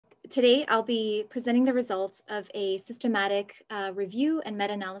Today I'll be presenting the results of a systematic review and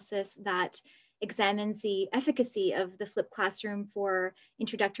meta-analysis that examines the efficacy of the flipped classroom for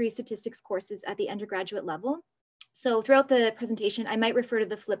introductory statistics courses at the undergraduate level. So throughout the presentation, I might refer to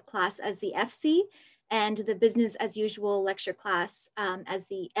the flipped class as the FC and the business as usual lecture class as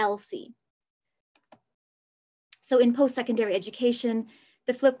the LC. So in post-secondary education,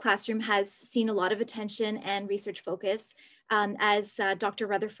 the flipped classroom has seen a lot of attention and research focus. As Dr.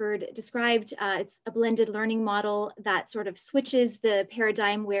 Rutherford described, it's a blended learning model that sort of switches the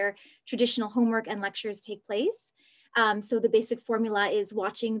paradigm where traditional homework and lectures take place. So the basic formula is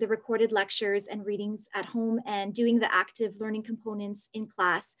watching the recorded lectures and readings at home and doing the active learning components in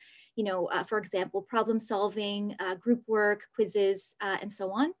class, for example, problem solving, group work, quizzes, and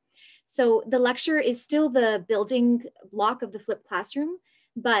so on. So the lecture is still the building block of the flipped classroom,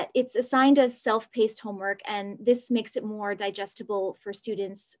 but it's assigned as self-paced homework, and this makes it more digestible for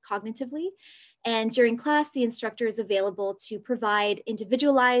students cognitively. And during class, the instructor is available to provide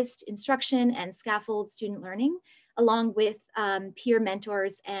individualized instruction and scaffold student learning, along with peer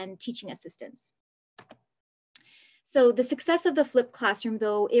mentors and teaching assistants. So the success of the flipped classroom,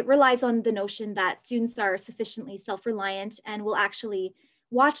 though, it relies on the notion that students are sufficiently self-reliant and will actually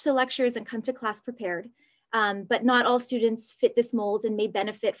watch the lectures and come to class prepared. But not all students fit this mold and may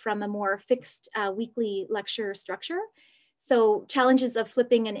benefit from a more fixed weekly lecture structure. So challenges of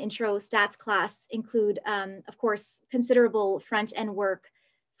flipping an intro stats class include, of course, considerable front-end work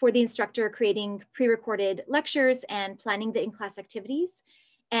for the instructor creating pre-recorded lectures and planning the in-class activities.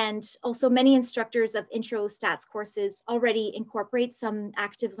 And also many instructors of intro stats courses already incorporate some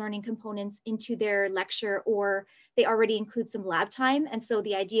active learning components into their lecture, or they already include some lab time. And so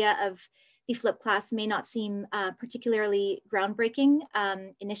the idea of the flipped class may not seem particularly groundbreaking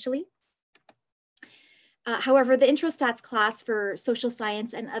initially. However, the intro stats class for social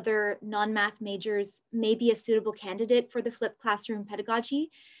science and other non-math majors may be a suitable candidate for the flipped classroom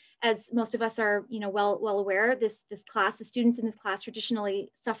pedagogy. As most of us are, well aware, the students in this class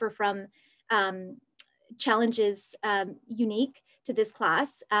traditionally suffer from challenges unique to this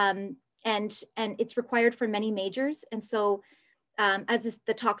class, and it's required for many majors. And so, as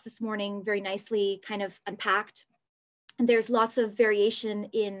the talks this morning very nicely kind of unpacked, and there's lots of variation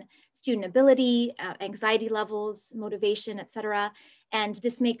in student ability, anxiety levels, motivation, etc. And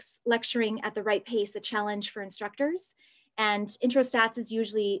this makes lecturing at the right pace a challenge for instructors. And intro stats is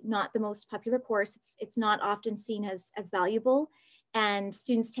usually not the most popular course. It's not often seen as valuable. And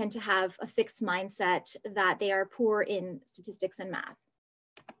students tend to have a fixed mindset that they are poor in statistics and math.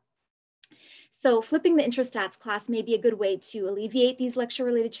 So flipping the intro stats class may be a good way to alleviate these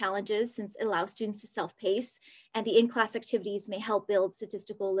lecture-related challenges, since it allows students to self-pace, and the in-class activities may help build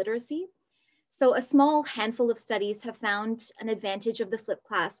statistical literacy. So a small handful of studies have found an advantage of the flipped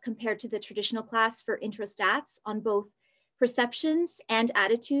class compared to the traditional class for intro stats on both perceptions and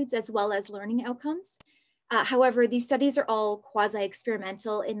attitudes, as well as learning outcomes. However, these studies are all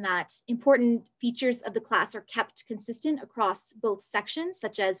quasi-experimental in that important features of the class are kept consistent across both sections,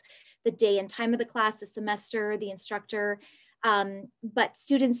 such as the day and time of the class, the semester, the instructor, but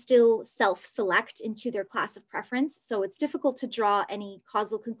students still self-select into their class of preference. So it's difficult to draw any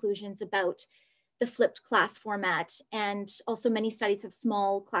causal conclusions about the flipped class format. And also many studies have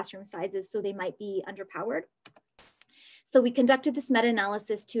small classroom sizes, so they might be underpowered. So we conducted this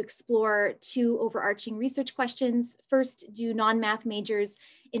meta-analysis to explore two overarching research questions. First, do non-math majors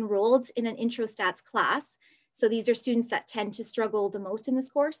enrolled in an intro stats class, so these are students that tend to struggle the most in this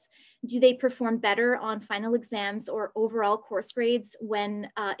course, do they perform better on final exams or overall course grades when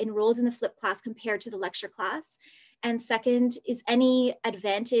enrolled in the flipped class compared to the lecture class? And second, is any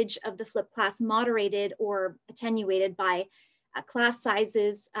advantage of the flipped class moderated or attenuated by class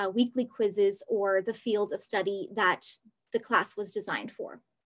sizes, weekly quizzes, or the field of study that the class was designed for?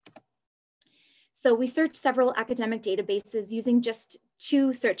 So we searched several academic databases using just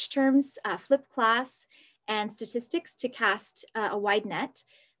two search terms, flipped class and statistics, to cast a wide net.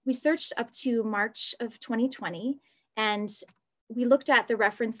 We searched up to March of 2020, and we looked at the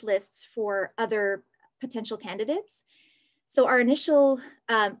reference lists for other potential candidates. So our initial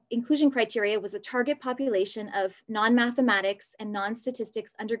inclusion criteria was a target population of non-mathematics and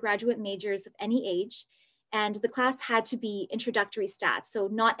non-statistics undergraduate majors of any age, and the class had to be introductory stats, so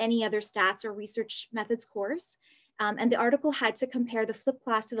not any other stats or research methods course. And the article had to compare the flipped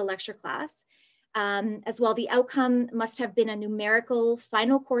class to the lecture class. As well, the outcome must have been a numerical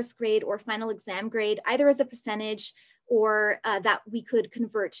final course grade or final exam grade, either as a percentage or that we could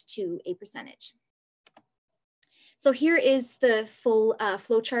convert to a percentage. So here is the full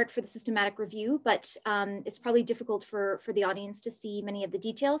flowchart for the systematic review, but it's probably difficult for the audience to see many of the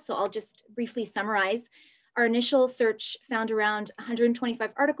details. So I'll just briefly summarize. Our initial search found around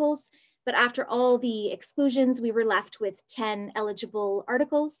 125 articles, but after all the exclusions, we were left with 10 eligible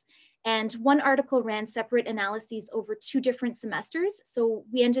articles. And one article ran separate analyses over 2 different semesters. So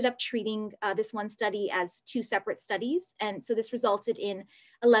we ended up treating this one study as 2 separate studies. And so this resulted in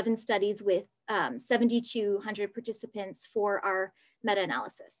 11 studies with 7,200 participants for our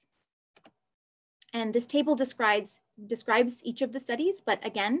meta-analysis. And this table describes each of the studies, but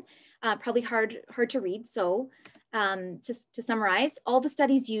again, probably hard to read. So to summarize, all the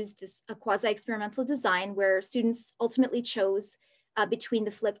studies used a quasi-experimental design where students ultimately chose between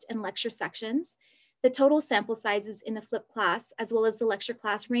the flipped and lecture sections. The total sample sizes in the flipped class, as well as the lecture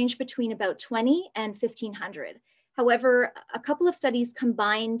class, range between about 20 and 1,500. However, a couple of studies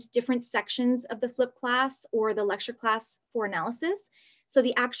combined different sections of the flipped class or the lecture class for analysis. So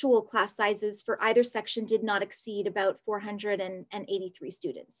the actual class sizes for either section did not exceed about 483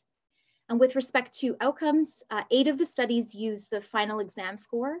 students. And with respect to outcomes, 8 of the studies used the final exam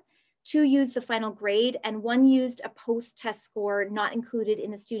score, 2 used the final grade, and 1 used a post-test score not included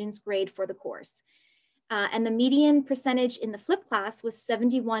in the student's grade for the course. And the median percentage in the flipped class was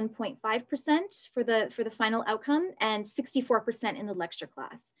 71.5% for the final outcome and 64% in the lecture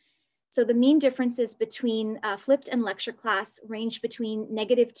class. So the mean differences between flipped and lecture class range between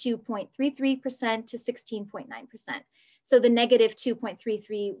 -2.33% to 16.9%. So the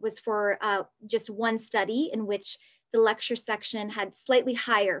 -2.33 was for just one study in which the lecture section had slightly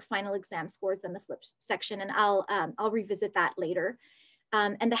higher final exam scores than the flipped section, and I'll revisit that later.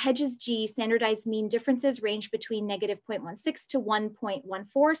 And the Hedges G standardized mean differences range between -0.16 to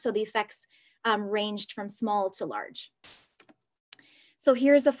 1.14, so the effects ranged from small to large. So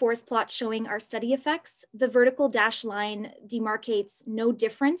here's a forest plot showing our study effects. The vertical dashed line demarcates no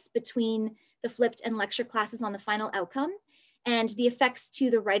difference between the flipped and lecture classes on the final outcome. And the effects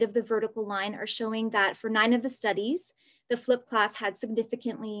to the right of the vertical line are showing that for 9 of the studies, the flipped class had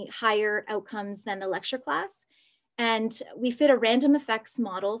significantly higher outcomes than the lecture class. And we fit a random effects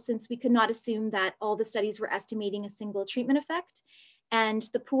model since we could not assume that all the studies were estimating a single treatment effect. And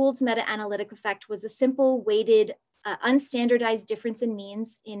the pooled meta-analytic effect was a simple weighted unstandardized difference in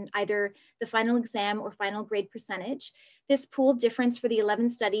means in either the final exam or final grade percentage. This pooled difference for the 11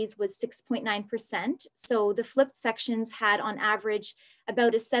 studies was 6.9%. So the flipped sections had on average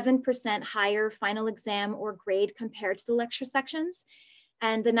about a 7% higher final exam or grade compared to the lecture sections.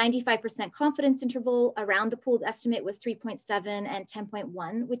 And the 95% confidence interval around the pooled estimate was 3.7 and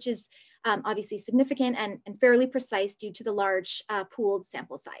 10.1, which is obviously significant and fairly precise due to the large pooled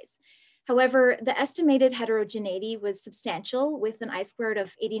sample size. However, the estimated heterogeneity was substantial with an I-squared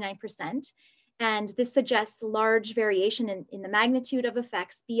of 89%. And this suggests large variation in the magnitude of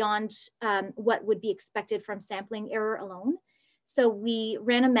effects beyond what would be expected from sampling error alone. So we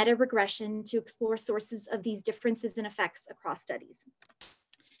ran a meta-regression to explore sources of these differences in effects across studies.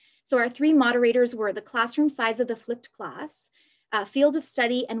 So our 3 moderators were the classroom size of the flipped class, field of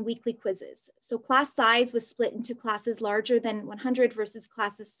study, and weekly quizzes. So class size was split into classes larger than 100 versus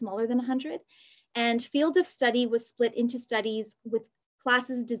classes smaller than 100. And field of study was split into studies with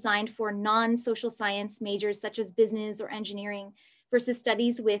classes designed for non-social science majors such as business or engineering versus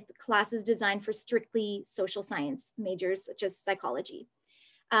studies with classes designed for strictly social science majors such as psychology.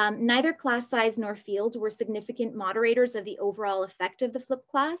 Neither class size nor field were significant moderators of the overall effect of the flipped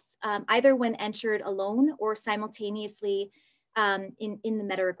class, either when entered alone or simultaneously in the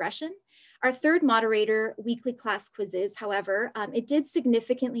meta-regression. Our 3rd moderator, weekly class quizzes, however, it did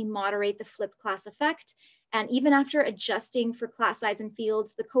significantly moderate the flipped class effect. And even after adjusting for class size and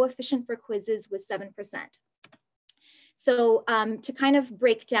fields, the coefficient for quizzes was 7%. So to kind of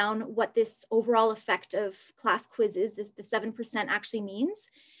break down what this overall effect of class quizzes, the 7% actually means,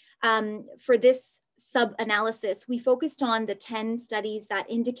 for this sub-analysis, we focused on the 10 studies that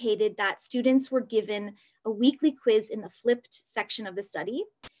indicated that students were given a weekly quiz in the flipped section of the study.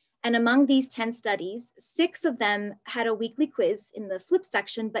 And among these 10 studies, 6 of them had a weekly quiz in the flipped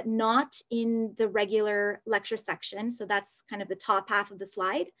section, but not in the regular lecture section. So that's kind of the top half of the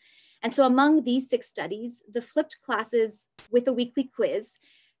slide. And so among these 6 studies, the flipped classes with a weekly quiz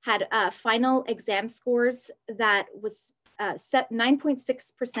had final exam scores that was set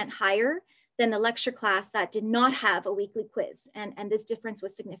 9.6% higher than the lecture class that did not have a weekly quiz. And this difference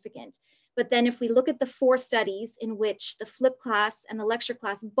was significant. But then if we look at the 4 studies in which the flipped class and the lecture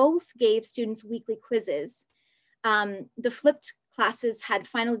class both gave students weekly quizzes, the flipped classes had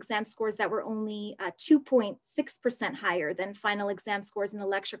final exam scores that were only 2.6% higher than final exam scores in the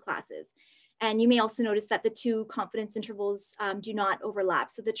lecture classes. And you may also notice that the two confidence intervals do not overlap.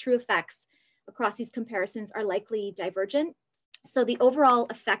 So the true effects across these comparisons are likely divergent. So the overall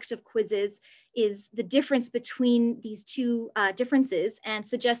effect of quizzes is the difference between these two differences, and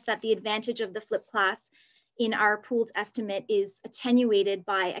suggests that the advantage of the flipped class in our pooled estimate is attenuated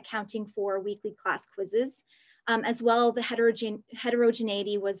by accounting for weekly class quizzes. As well, the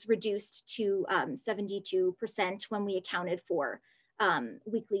heterogeneity was reduced to 72% when we accounted for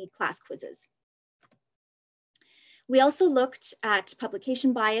weekly class quizzes. We also looked at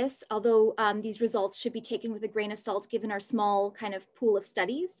publication bias, although these results should be taken with a grain of salt given our small kind of pool of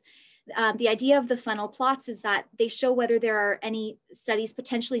studies. The idea of the funnel plots is that they show whether there are any studies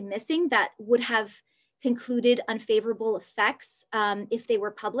potentially missing that would have concluded unfavorable effects if they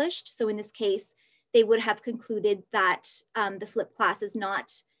were published. So in this case, they would have concluded that the flipped class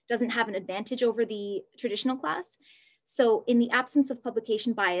doesn't have an advantage over the traditional class. So in the absence of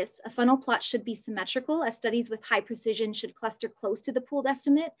publication bias, a funnel plot should be symmetrical, as studies with high precision should cluster close to the pooled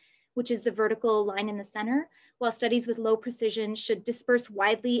estimate, which is the vertical line in the center, while studies with low precision should disperse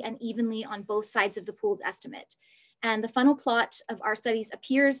widely and evenly on both sides of the pooled estimate. And the funnel plot of our studies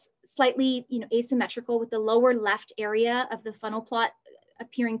appears slightly asymmetrical, with the lower left area of the funnel plot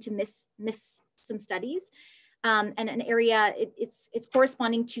appearing to miss some studies. And an area, it's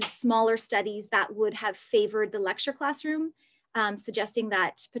corresponding to smaller studies that would have favored the lecture classroom, suggesting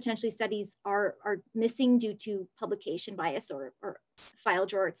that potentially studies are missing due to publication bias or file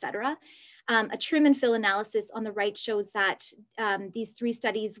drawer, et cetera. A trim and fill analysis on the right shows that these three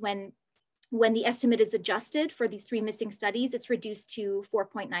studies, when the estimate is adjusted for these three missing studies, it's reduced to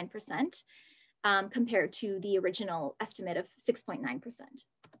 4.9% compared to the original estimate of 6.9%.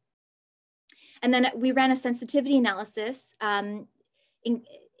 And then we ran a sensitivity analysis,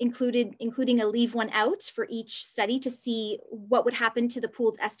 including a leave one out for each study to see what would happen to the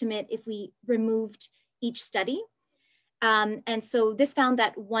pooled estimate if we removed each study. And so this found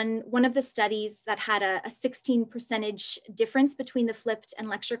that one of the studies that had a 16% difference between the flipped and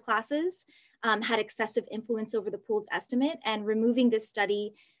lecture classes had excessive influence over the pooled estimate, and removing this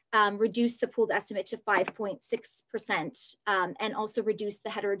study reduced the pooled estimate to 5.6% and also reduced the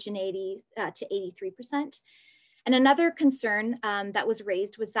heterogeneity to 83%. And another concern that was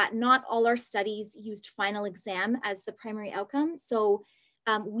raised was that not all our studies used final exam as the primary outcome. So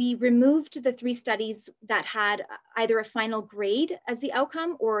we removed the three studies that had either a final grade as the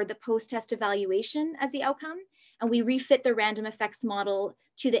outcome or the post-test evaluation as the outcome. And we refit the random effects model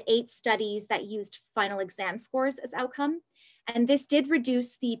to the 8 studies that used final exam scores as outcome. And this did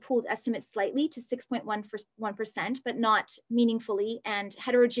reduce the pooled estimate slightly to 6.1%, but not meaningfully. And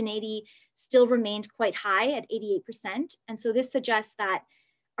heterogeneity still remained quite high at 88%. And so this suggests that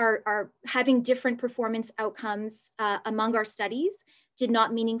our having different performance outcomes among our studies did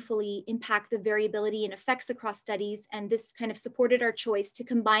not meaningfully impact the variability and effects across studies. And this kind of supported our choice to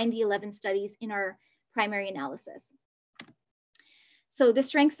combine the 11 studies in our primary analysis. So the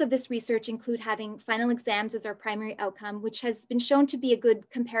strengths of this research include having final exams as our primary outcome, which has been shown to be a good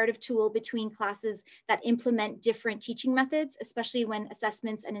comparative tool between classes that implement different teaching methods, especially when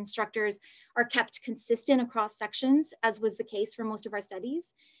assessments and instructors are kept consistent across sections, as was the case for most of our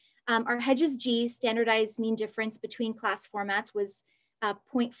studies. Our Hedges G standardized mean difference between class formats was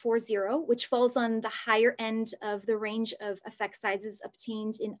 0.40, which falls on the higher end of the range of effect sizes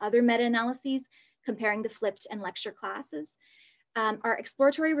obtained in other meta-analyses comparing the flipped and lecture classes. Our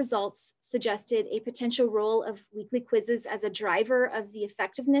exploratory results suggested a potential role of weekly quizzes as a driver of the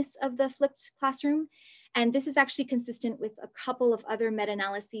effectiveness of the flipped classroom. And this is actually consistent with a couple of other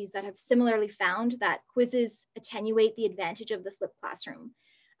meta-analyses that have similarly found that quizzes attenuate the advantage of the flipped classroom.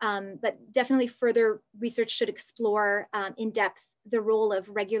 But definitely further research should explore in depth the role of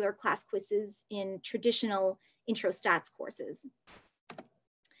regular class quizzes in traditional intro stats courses.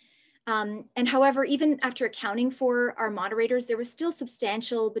 And however, even after accounting for our moderators, there was still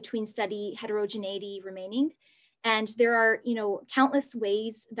substantial between study heterogeneity remaining. And there are, countless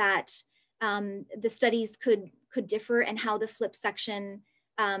ways that the studies could differ, and how the flip section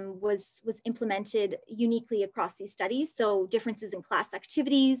was implemented uniquely across these studies. So differences in class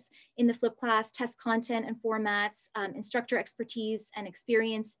activities in the flip class, test content and formats, instructor expertise and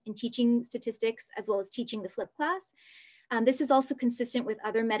experience in teaching statistics, as well as teaching the flip class. This is also consistent with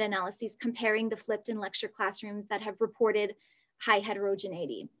other meta-analyses comparing the flipped and lecture classrooms that have reported high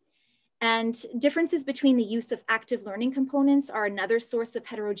heterogeneity. And differences between the use of active learning components are another source of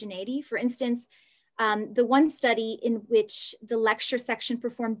heterogeneity. For instance, the one study in which the lecture section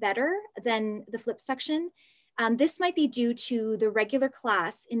performed better than the flip section, this might be due to the regular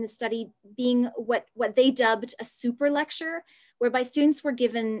class in the study being what they dubbed a super lecture, whereby students were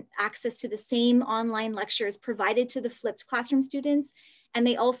given access to the same online lectures provided to the flipped classroom students. And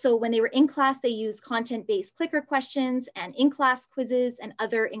they also, when they were in class, they used content-based clicker questions and in-class quizzes and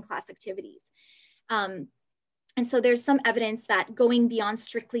other in-class activities. And so there's some evidence that going beyond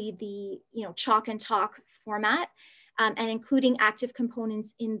strictly the chalk and talk format and including active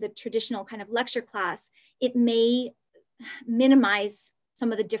components in the traditional kind of lecture class, it may minimize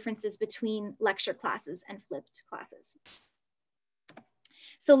some of the differences between lecture classes and flipped classes.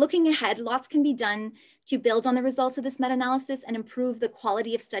 So looking ahead, lots can be done to build on the results of this meta-analysis and improve the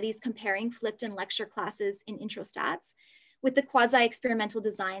quality of studies comparing flipped and lecture classes in intro stats. With the quasi-experimental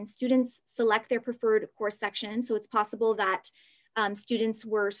design, students select their preferred course section. So it's possible that students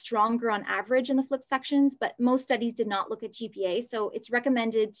were stronger on average in the flipped sections, but most studies did not look at GPA. So it's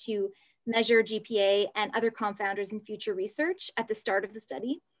recommended to measure GPA and other confounders in future research at the start of the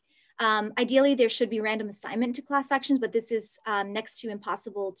study. Ideally, there should be random assignment to class sections, but this is next to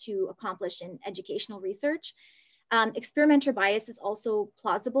impossible to accomplish in educational research. Experimenter bias is also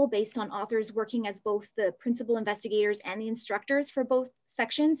plausible based on authors working as both the principal investigators and the instructors for both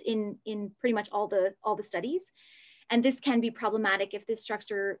sections in pretty much all the studies. And this can be problematic if the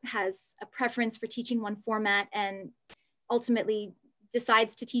instructor has a preference for teaching one format and ultimately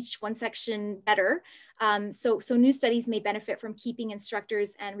decides to teach one section better. So new studies may benefit from keeping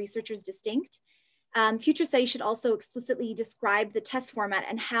instructors and researchers distinct. Future studies should also explicitly describe the test format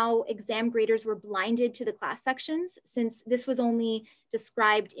and how exam graders were blinded to the class sections, since this was only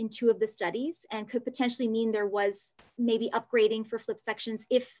described in 2 of the studies and could potentially mean there was maybe upgrading for flipped sections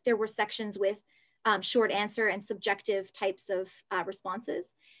if there were sections with short answer and subjective types of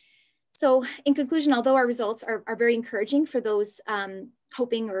responses. So in conclusion, although our results are very encouraging for those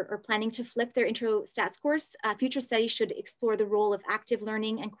hoping or planning to flip their intro stats course, future studies should explore the role of active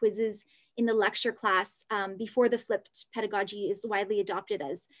learning and quizzes in the lecture class before the flipped pedagogy is widely adopted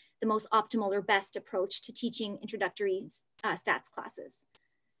as the most optimal or best approach to teaching introductory stats classes.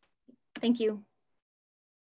 Thank you.